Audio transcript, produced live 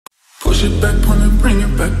push it back on it, bring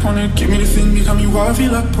it back on it. Give me the thing, become you wavy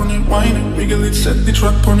like on it. Wine it, wiggle it, set the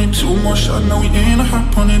trap on it. Two more shots, now we in a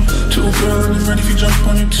hop on it. Two girl, and I'm ready for jump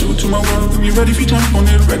on it. Two to my world, and we ready for jump on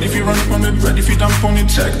it. Ready for run up on it, ready for dump on it.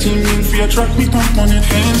 Tag team in for your track, me pump on it.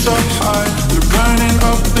 Hands up high, we're burning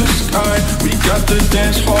up the sky. We got the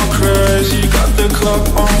dance hall crazy, got the club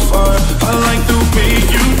on fire. I like the way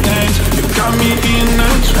you dance, you got me in a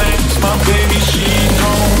trance. My baby, she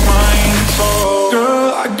don't mind at all.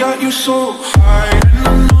 Girl, I got you so high, and I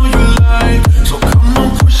know you like. So come on,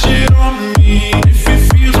 push it on me, if it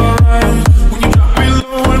feels alright. When you drop it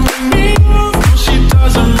low and bring me up, no, she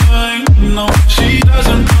doesn't mind. No, she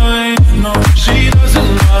doesn't mind. No, she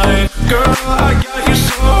doesn't mind. Girl, I got you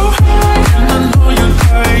so high, and I know you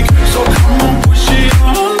like. So come on, push it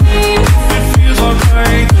on me, if it feels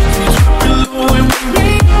alright. When you drop it low and bring me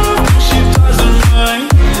up, no, she doesn't mind.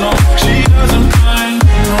 No, she doesn't mind.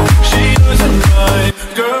 No, she doesn't mind.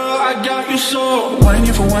 Girl, I got you so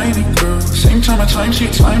whiny for whining, girl. Same time I time, she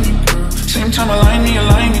time me, girl. Same time align me,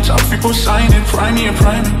 tough people sign it. Prime me,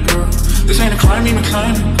 girl. This ain't a crime, me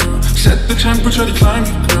climbing, girl. Set the temperature to climb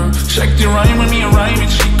it, girl. Check the rhyme with me and rhyme it.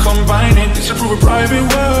 She combine it, disapprove a private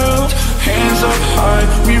world. Hands up high,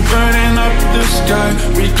 we burning up the sky.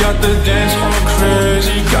 We got the dance hall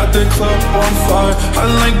crazy, got the club on fire. I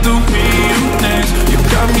like the way you dance, you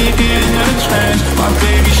got me in a trance. My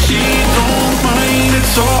baby, she don't mind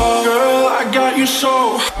at all. Girl, I got you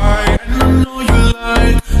so high, and I know you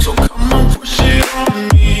like. So come on, push it on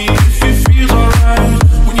me, if it feels alright.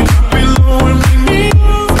 When you drop it low and bring me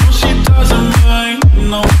up, no, she doesn't mind.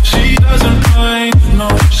 No, she doesn't mind. No,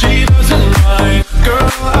 she doesn't mind. Girl,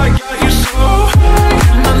 I got you so high,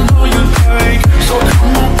 and I know you like. So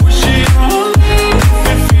come on, push it on me, if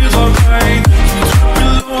it feels alright. When you drop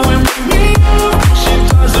it low and bring me up, no, she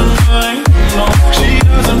doesn't mind. No, she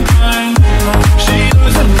doesn't mind. No, she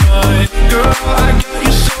doesn't mind. Girl, I got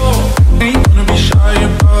you so. Ain't gonna be shy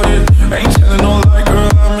about it. Ain't telling no lie,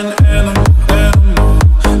 girl, I'm an animal.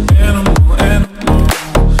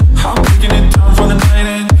 I'm taking it down for the night,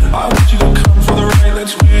 and I want you to come for the ride.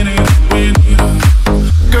 Let's win it, win it.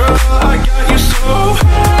 Girl, I got you so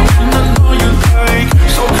high, and I know you like.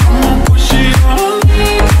 So come on, push it on me,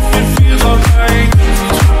 if it feels alright.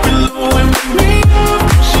 Drop it low and bring me up,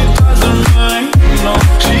 no, she doesn't mind. No,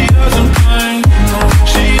 she doesn't mind. No,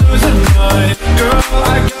 she doesn't mind. Girl,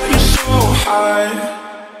 I got you so high.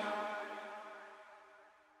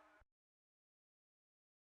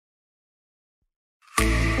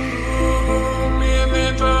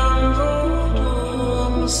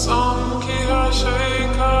 Sanki her şey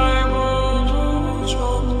kayboldu,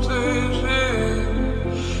 çok derin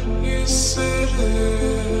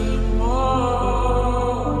hislerim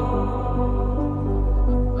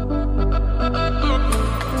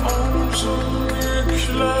omzum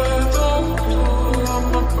yükle doldu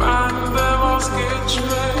ama bende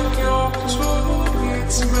vazgeçmek yoktu.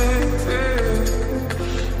 Bitmedi,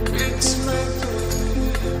 bitmedi,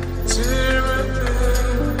 bitirmedi.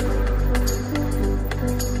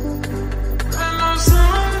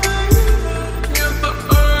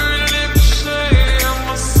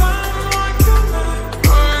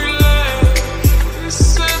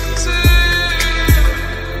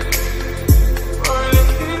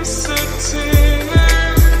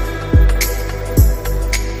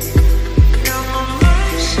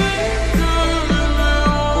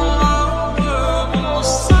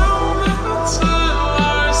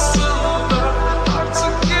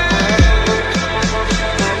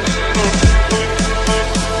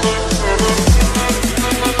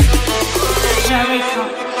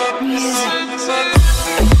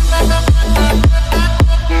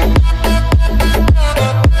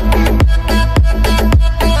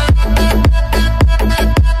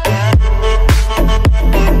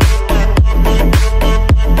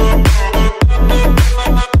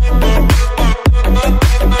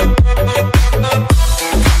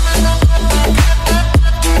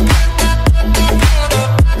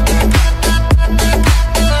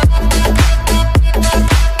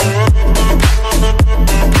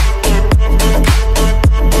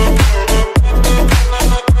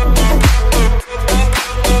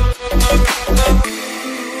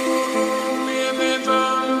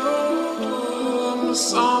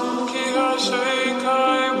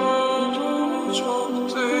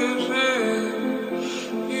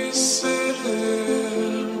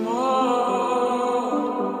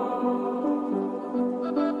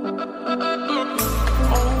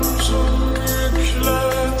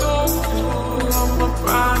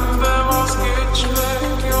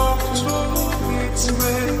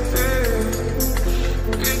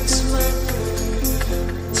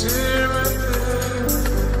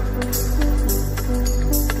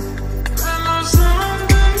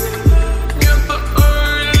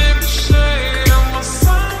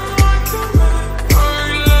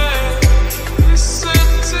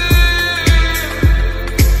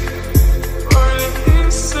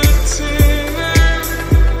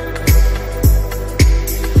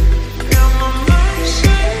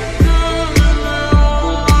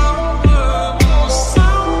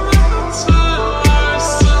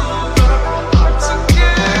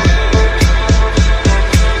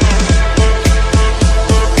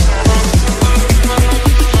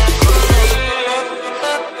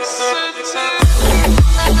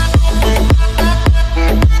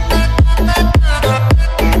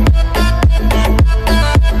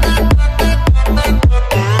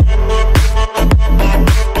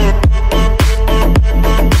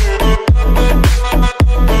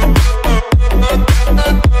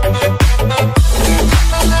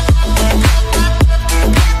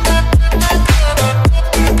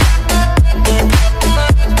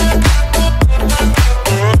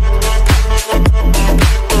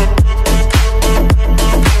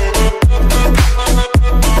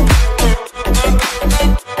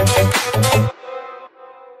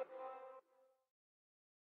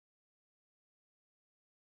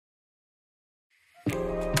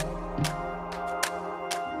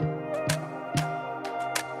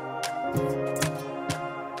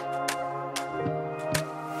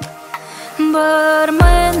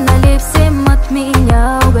 Бармен, налей всем от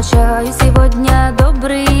меня, угощаю сегодня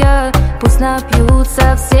добрые. Пусть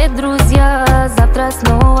напьются все друзья, завтра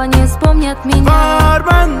снова не вспомнят меня.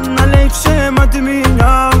 Бармен, налей всем от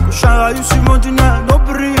меня, угощаю сегодня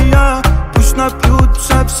добрые. Пусть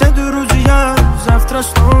напьются все друзья, завтра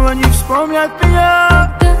снова не вспомнят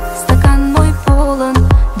меня. Когда стакан мой полон,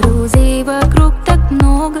 друзей вокруг так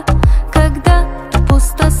много. Когда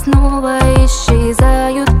пусто, снова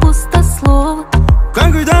исчезают пустословы.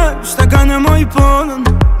 Когда стакан мой полон,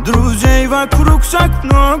 друзей вокруг так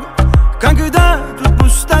много. Когда тут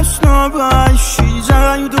пусто, снова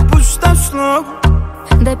исчезают пустословы.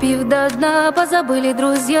 Допив до дна, позабыли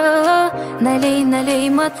друзья. Налей, налей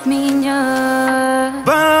от меня.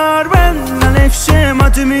 Бармен, налей всем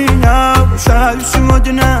от меня, угощаю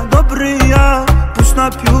сегодня добрые. Пусть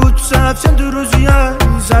напьются все друзья,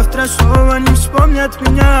 завтра снова не вспомнят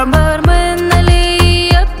меня. Бармен,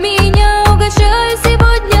 налей от меня, угощаю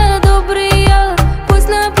сегодня добрые. Пусть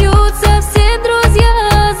напьются все друзья,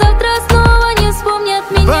 завтра снова не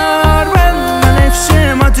вспомнят меня. Бармен, налей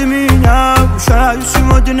всем от меня, угощаю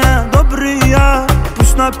сегодня добрые.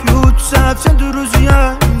 Пусть напьются все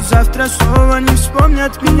друзья, завтра снова не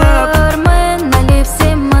вспомнят меня. Бармен, налей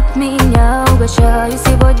всем от меня, угощаю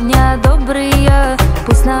сегодня добрые.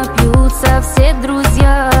 Пусть напьются все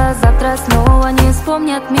друзья, завтра снова не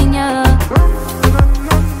вспомнят меня.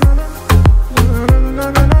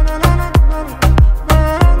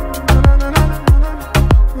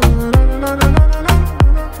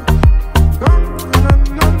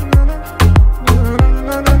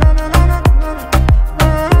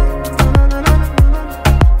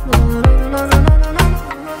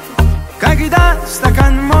 Когда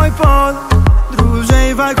стакан мой полон,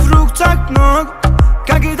 друзей вокруг так много.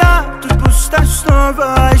 Когда тут пусто,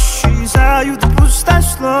 снова исчезают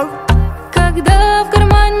пустословы. Когда в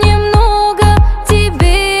кармане много,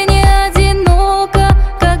 тебе не одиноко.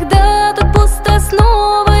 Когда тут пусто,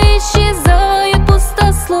 снова исчезают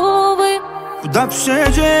пустословы. Куда б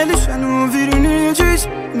все делись, а ну вернитесь,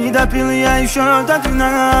 не допил я еще до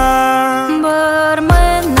дна.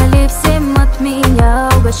 Бармен, налей всем от меня,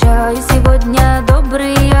 угощаю сегодня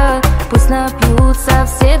добрые. Пусть напьются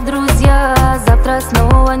все друзья, завтра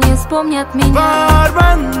снова не вспомнят меня.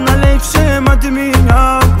 Бармен, налей всем от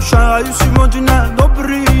меня, угощаю сегодня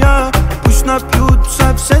добрые.